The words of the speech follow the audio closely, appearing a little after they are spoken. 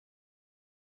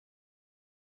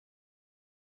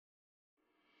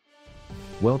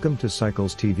Welcome to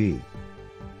Cycles TV.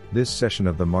 This session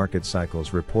of the Market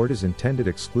Cycles Report is intended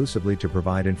exclusively to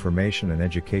provide information and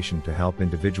education to help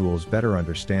individuals better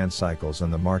understand cycles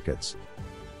and the markets.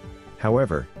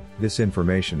 However, this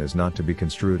information is not to be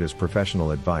construed as professional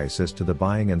advice as to the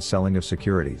buying and selling of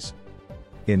securities.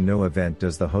 In no event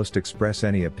does the host express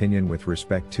any opinion with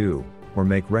respect to, or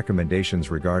make recommendations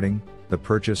regarding, the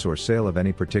purchase or sale of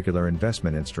any particular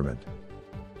investment instrument.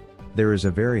 There is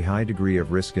a very high degree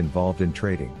of risk involved in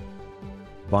trading.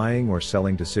 Buying or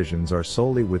selling decisions are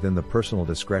solely within the personal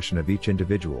discretion of each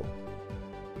individual.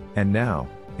 And now,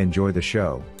 enjoy the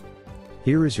show.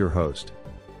 Here is your host.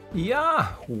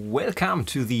 Yeah, welcome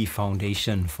to the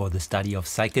Foundation for the Study of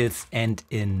Cycles and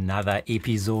another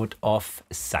episode of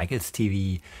Cycles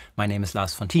TV. My name is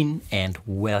Lars von Thienen and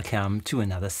welcome to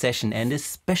another session and a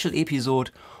special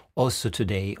episode also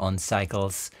today on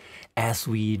cycles, as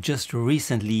we just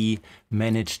recently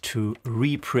managed to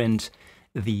reprint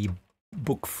the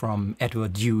book from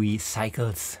Edward Dewey,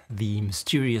 Cycles, the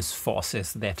Mysterious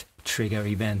Forces That Trigger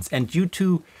Events. And due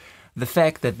to the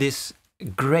fact that this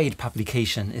great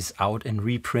publication is out in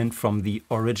reprint from the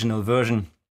original version,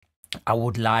 I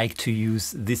would like to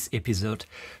use this episode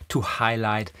to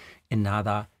highlight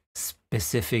another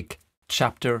specific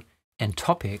chapter and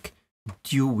topic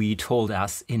Dewey told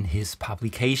us in his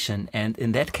publication. And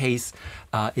in that case,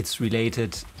 it's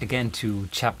related again to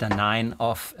chapter 9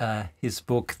 of his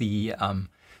book, The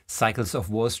Cycles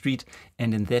of Wall Street.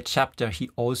 And in that chapter,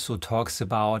 he also talks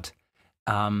about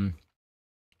what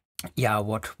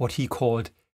he called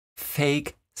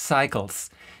fake cycles.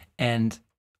 And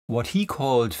what he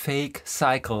called fake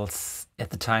cycles at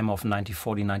the time of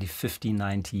 1940, 1950,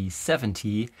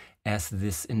 1970, as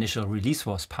this initial release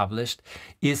was published,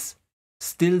 is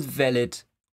still valid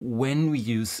when we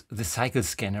use the cycle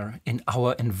scanner in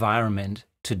our environment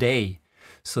today.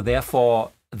 So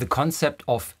therefore, the concept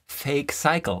of fake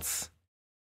cycles,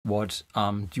 what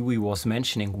Dewey was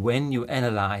mentioning when you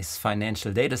analyze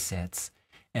financial data sets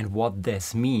and what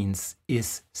this means,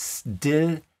 is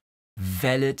still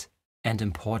valid and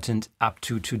important up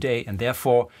to today. And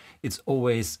therefore, it's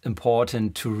always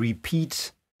important to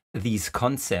repeat these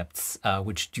concepts,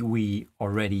 which Dewey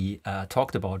already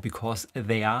talked about, because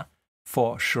they are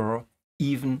for sure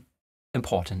even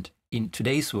important in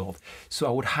today's world. So I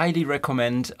would highly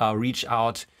recommend reach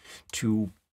out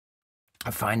to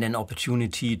find an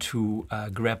opportunity to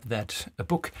grab that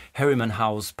book. Harriman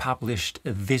House published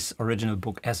this original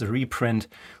book as a reprint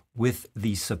with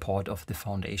the support of the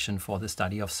Foundation for the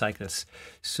Study of Cycles.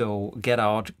 So get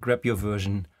out, grab your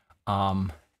version.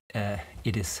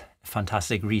 It is a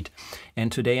fantastic read.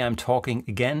 And today I'm talking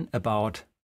again about,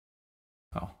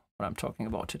 what I'm talking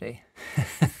about today.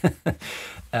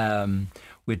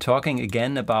 We're talking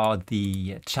again about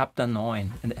the chapter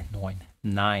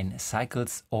 9,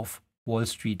 Cycles of Wall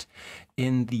Street.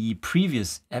 In the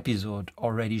previous episode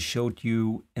already showed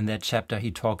you in that chapter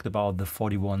he talked about the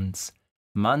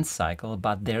 41-month cycle,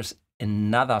 but there's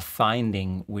another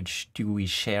finding which Dewey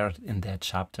shared in that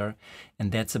chapter,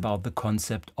 and that's about the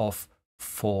concept of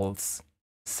false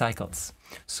cycles.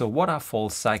 So what are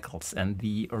false cycles? And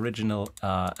the original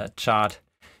chart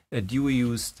Dewey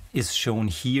used is shown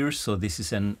here. So this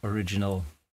is an original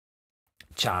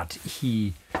chart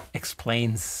he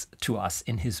explains to us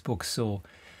in his book. So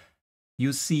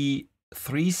you see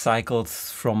 3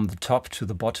 cycles from the top to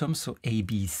the bottom, so A,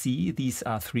 B, C. These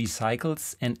are 3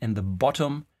 cycles, and at the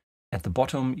bottom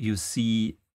you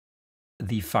see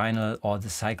the final, or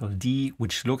the cycle D,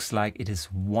 which looks like it is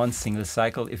one single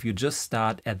cycle. If you just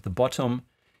start at the bottom,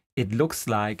 it looks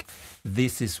like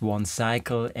this is one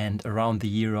cycle, and around the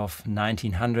year of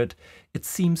 1900, it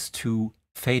seems to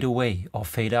fade away or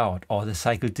fade out, or the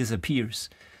cycle disappears.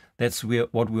 That's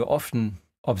what we're often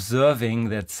observing,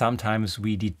 that sometimes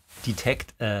we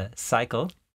detect a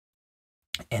cycle,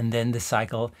 and then the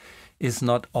cycle is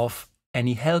not of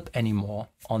any help anymore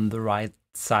on the right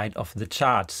side of the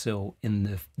chart, so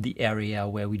in the area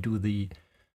where we do the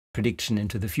prediction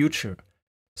into the future.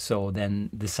 So then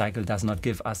the cycle does not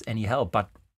give us any help. But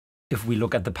if we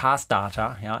look at the past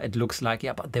data, it looks like,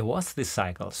 but there was this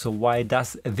cycle. So why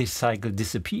does this cycle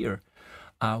disappear?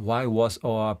 Why was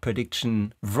our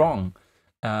prediction wrong?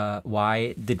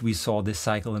 Why did we saw this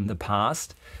cycle in the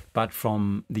past, but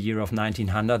from the year of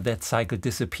 1900, that cycle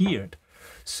disappeared?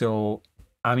 So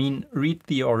read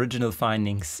the original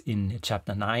findings in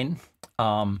chapter 9.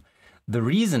 The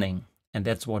reasoning, and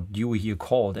that's what Dewey here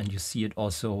called, and you see it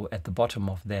also at the bottom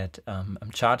of that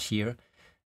chart here.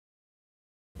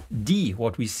 D,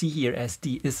 what we see here as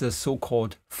D, is a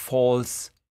so-called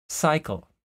false cycle.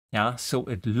 Yeah, so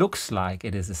it looks like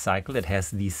it is a cycle. It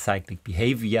has the cyclic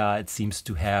behavior. It seems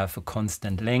to have a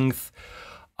constant length,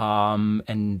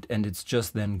 and it's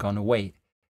just then gone away.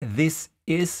 This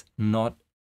is not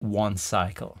one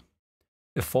cycle.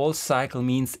 A false cycle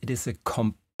means it is a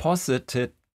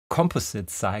composite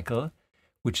cycle,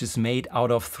 which is made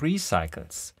out of 3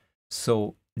 cycles.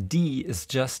 So D is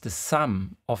just the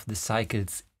sum of the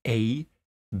cycles A,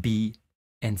 B,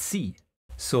 and C.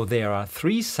 So there are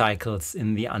 3 cycles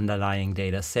in the underlying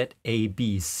data set, A,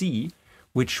 B, C,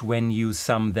 which when you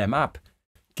sum them up,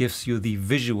 gives you the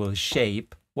visual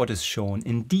shape, what is shown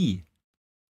in D.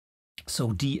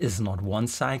 So D is not one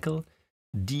cycle,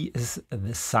 D is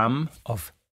the sum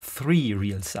of 3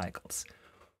 real cycles.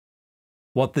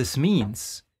 What this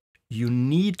means, you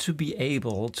need to be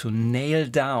able to nail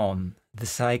down the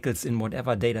cycles in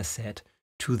whatever data set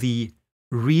to the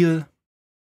real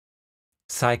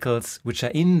cycles which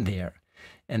are in there.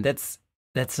 And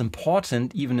that's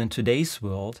important even in today's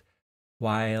world,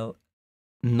 while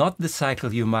not the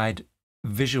cycle you might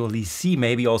visually see,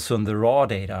 maybe also in the raw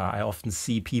data. I often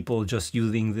see people just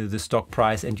using the stock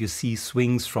price and you see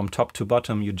swings from top to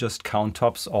bottom. You just count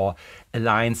tops or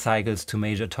align cycles to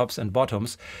measure tops and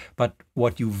bottoms. But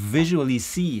what you visually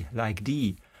see, like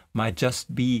D, might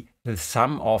just be the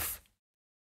sum of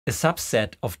a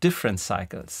subset of different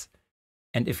cycles.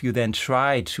 And if you then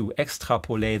try to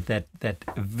extrapolate that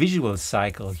visual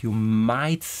cycle you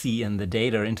might see in the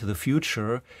data into the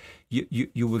future,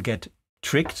 you will get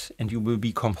tricked and you will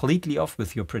be completely off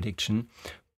with your prediction,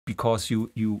 because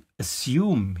you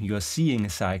assume you're seeing a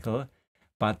cycle,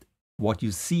 but what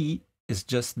you see is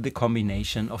just the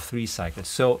combination of 3 cycles.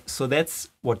 So that's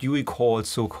what Dewey calls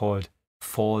so-called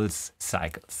false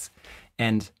cycles.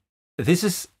 And this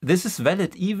is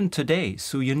valid even today.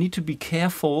 So you need to be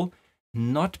careful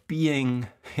not being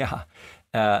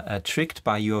tricked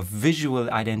by your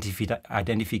visual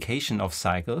identification of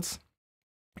cycles,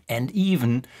 and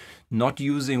even not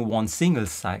using one single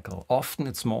cycle. Often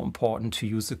it's more important to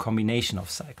use a combination of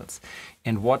cycles.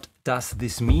 And what does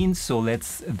this mean? So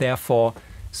let's therefore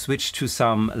switch to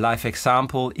some live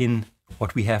example in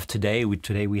what we have today.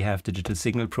 Today we have digital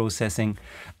signal processing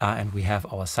and we have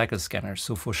our cycle scanner.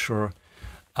 So for sure,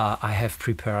 I have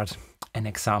prepared an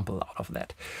example out of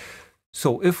that.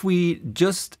 So if we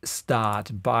just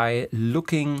start by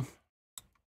looking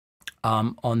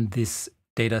on this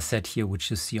data set here, which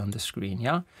you see on the screen,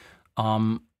 yeah?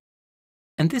 And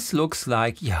this looks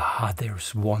like,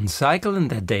 there's one cycle in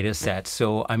that data set.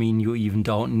 So, I mean, you even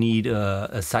don't need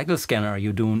a cycle scanner.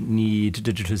 You don't need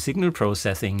digital signal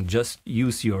processing. Just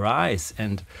use your eyes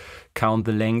and count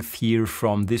the length here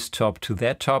from this top to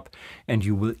that top, and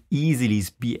you will easily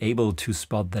be able to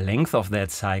spot the length of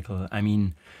that cycle. I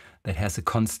mean, that has a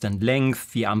constant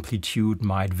length. The amplitude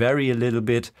might vary a little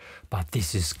bit, but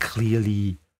this is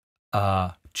clearly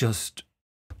just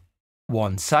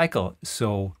one cycle.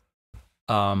 So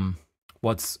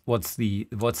what's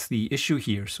the issue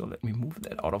here? So let me move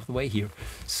that out of the way here.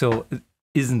 So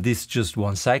isn't this just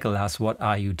one cycle, Lars? What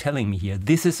are you telling me here?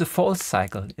 This is a false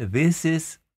cycle. This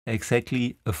is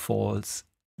exactly a false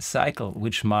cycle,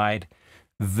 which might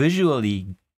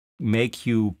visually make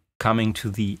you coming to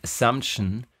the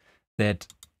assumption that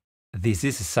this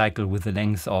is a cycle with a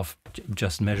length of,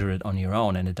 just measure it on your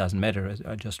own and it doesn't matter.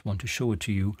 I just want to show it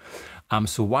to you.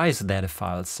 So why is that a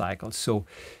false cycle? So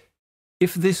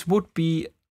if this would be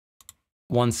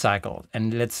one cycle,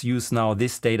 and let's use now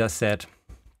this data set,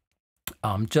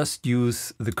 just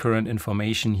use the current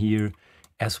information here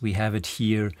as we have it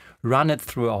here, run it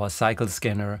through our cycle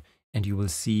scanner, and you will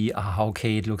see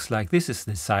okay, it looks like this is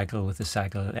the cycle with a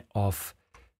cycle of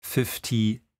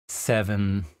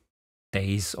 57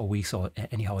 days or weeks, or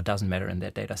anyhow, it doesn't matter in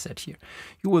that data set here.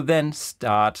 You will then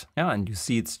start, and you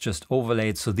see it's just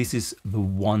overlaid. So this is the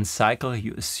one cycle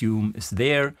you assume is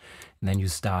there. And then you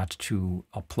start to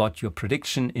plot your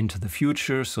prediction into the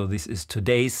future. So this is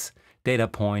today's data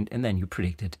point, and then you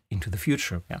predict it into the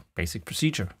future. Basic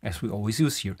procedure, as we always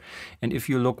use here. And if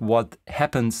you look what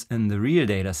happens in the real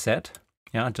data set,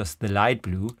 just the light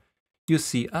blue, you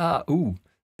see,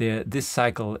 this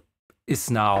cycle is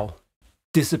now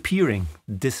disappearing.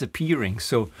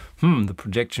 So the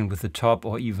projection with the top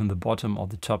or even the bottom or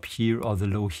the top here or the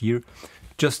low here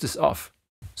just is off.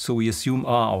 So we assume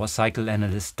our cycle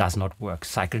analyst does not work.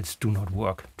 Cycles do not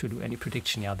work to do any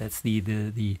prediction. That's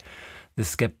the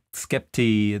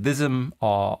skepticism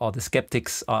or the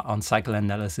skeptics on cycle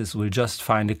analysis will just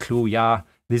find a clue.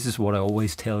 This is what I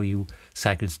always tell you,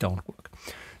 cycles don't work.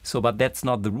 So, but that's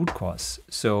not the root cause.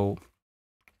 So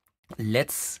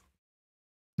let's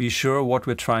be sure what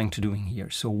we're trying to do here.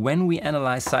 So when we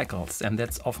analyze cycles, and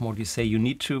that's often what you say, you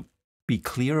need to be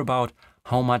clear about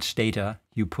how much data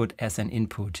you put as an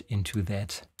input into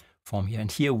that form here.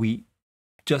 And here we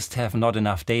just have not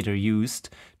enough data used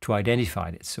to identify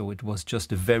it. So it was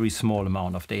just a very small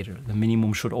amount of data. The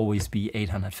minimum should always be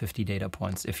 850 data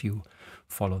points if you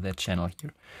follow that channel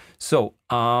here. So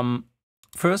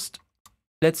first,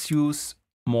 let's use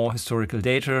more historical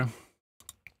data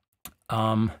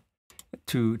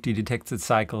to detect the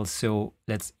cycles. So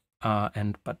let's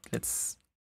let's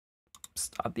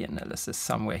start the analysis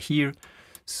somewhere here.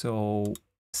 So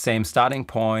same starting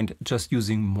point, just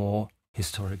using more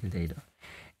historical data.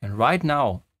 And right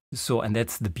now, and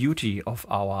that's the beauty of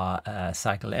our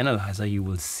cycle analyzer, you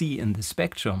will see in the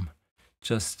spectrum,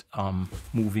 just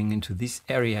moving into this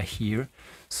area here.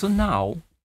 So now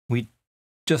we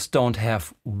just don't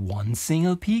have one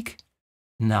single peak.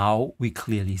 Now we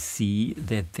clearly see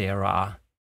that there are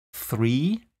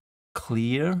 3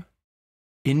 clear,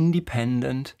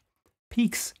 independent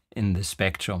peaks in the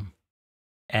spectrum.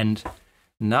 And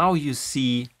now you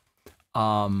see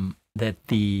that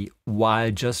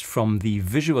while just from the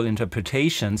visual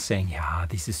interpretation saying, yeah,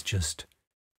 this is just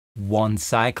one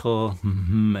cycle,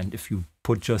 and if you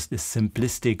put just a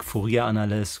simplistic Fourier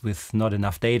analysis with not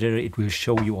enough data, it will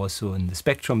show you also in the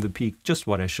spectrum the peak, just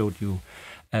what I showed you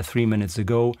 3 minutes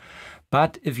ago.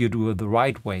 But if you do it the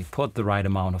right way, put the right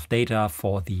amount of data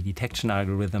for the detection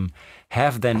algorithm,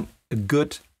 have then a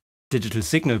good digital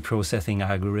signal processing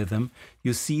algorithm,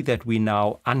 you see that we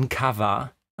now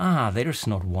uncover, there's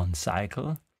not one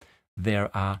cycle. There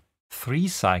are 3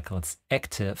 cycles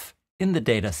active in the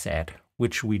data set,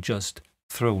 which we just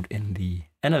throwed in the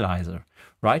analyzer,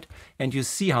 right? And you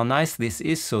see how nice this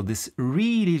is. So this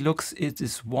really looks, it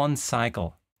is one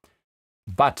cycle.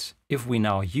 But if we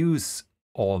now use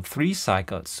all 3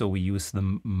 cycles, so we use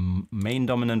the main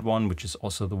dominant one, which is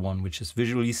also the one which is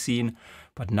visually seen,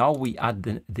 but now we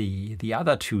add the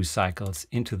other 2 cycles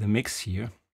into the mix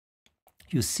here,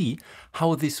 you see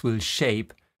how this will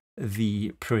shape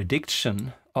the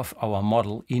prediction of our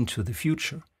model into the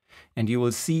future. And you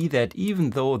will see that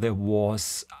even though there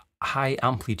was high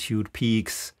amplitude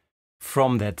peaks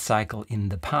from that cycle in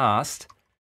the past,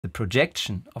 the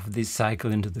projection of this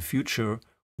cycle into the future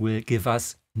will give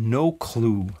us no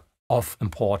clue of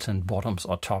important bottoms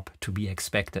or top to be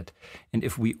expected. And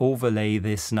if we overlay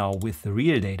this now with the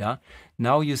real data,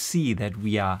 now you see that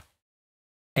we are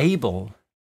able,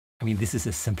 I mean, this is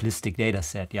a simplistic data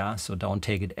set, yeah? So don't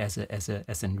take it as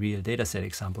a real data set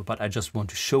example, but I just want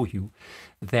to show you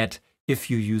that if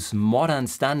you use modern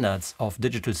standards of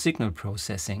digital signal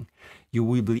processing, you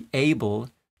will be able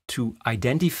to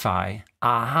identify,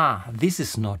 this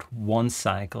is not one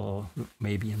cycle,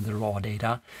 maybe in the raw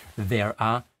data, there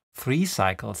are 3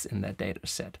 cycles in that data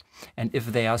set. And if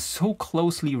they are so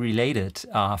closely related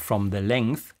from the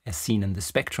length, as seen in the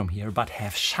spectrum here, but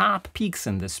have sharp peaks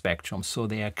in the spectrum, so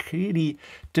they are clearly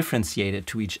differentiated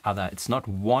to each other, it's not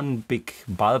one big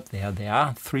bulb there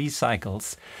are 3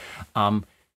 cycles,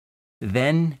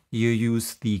 then you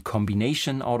use the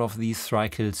combination out of these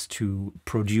cycles to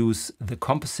produce the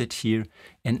composite here.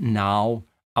 And now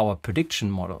our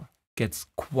prediction model gets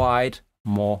quite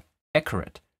more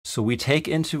accurate. So we take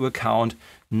into account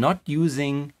not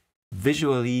using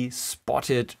visually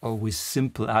spotted or with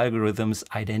simple algorithms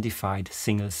identified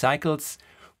single cycles.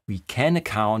 We can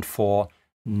account for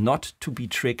not to be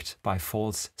tricked by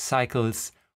false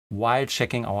cycles while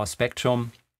checking our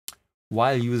spectrum,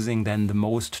 while using then the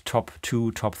most top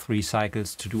 2, top 3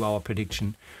 cycles to do our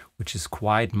prediction, which is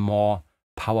quite more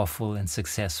powerful and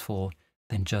successful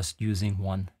than just using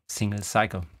one single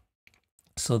cycle.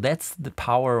 So that's the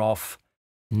power of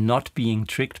not being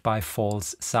tricked by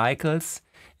false cycles,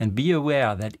 and be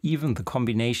aware that even the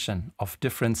combination of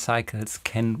different cycles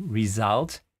can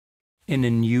result in a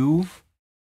new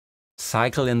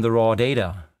cycle in the raw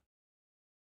data,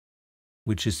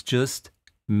 which is just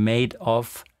made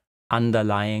of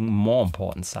underlying more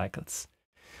important cycles.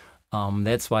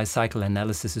 That's why cycle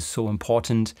analysis is so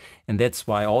important, and that's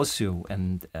why also,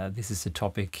 and this is a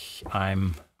topic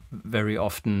I'm very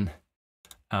often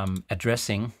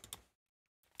addressing,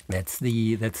 that's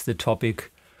the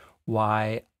topic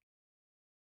why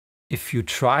if you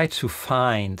try to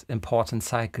find important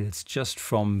cycles just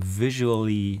from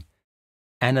visually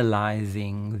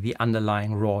analyzing the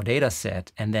underlying raw data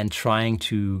set and then trying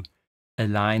to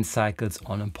align cycles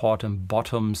on important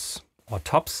bottoms or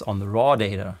tops on the raw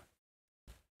data,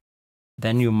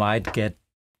 then you might get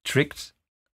tricked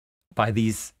by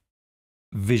these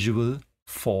visual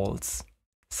false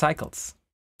cycles.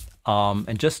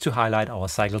 And just to highlight, our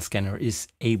cycle scanner is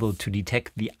able to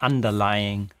detect the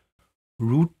underlying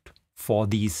root for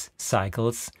these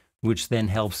cycles, which then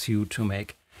helps you to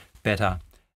make better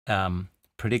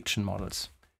prediction models.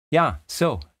 Yeah,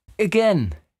 so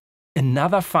again,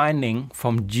 another finding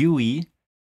from Dewey,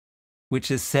 which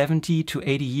is 70 to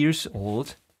 80 years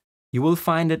old. You will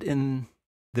find it in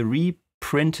the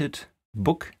reprinted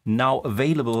book now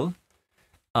available.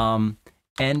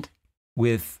 And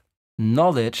with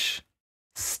knowledge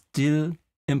still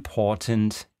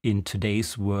important in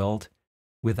today's world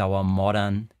with our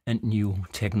modern and new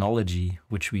technology,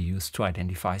 which we use to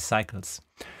identify cycles.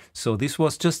 So this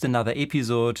was just another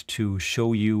episode to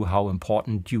show you how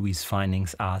important Dewey's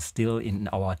findings are still in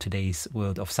our today's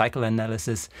world of cycle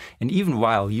analysis. And even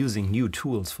while using new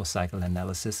tools for cycle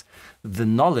analysis, the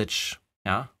knowledge,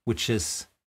 which is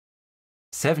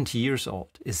 70 years old,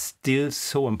 is still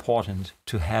so important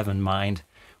to have in mind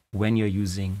when you're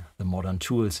using the modern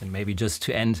tools. And maybe just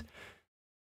to end,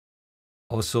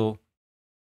 also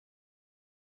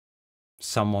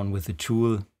someone with a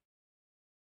tool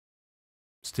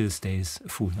still stays a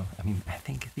fool. No, I mean, I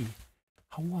think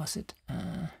how was it?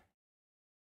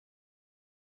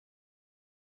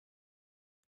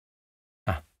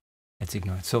 Let's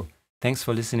ignore it. So thanks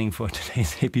for listening for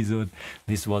today's episode.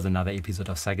 This was another episode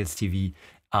of Cycles TV.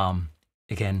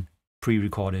 Again,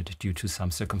 pre-recorded due to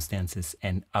some circumstances,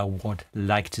 and I would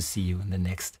like to see you in the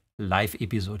next live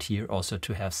episode here also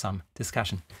to have some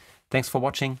discussion. Thanks for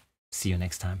watching. See you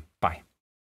next time.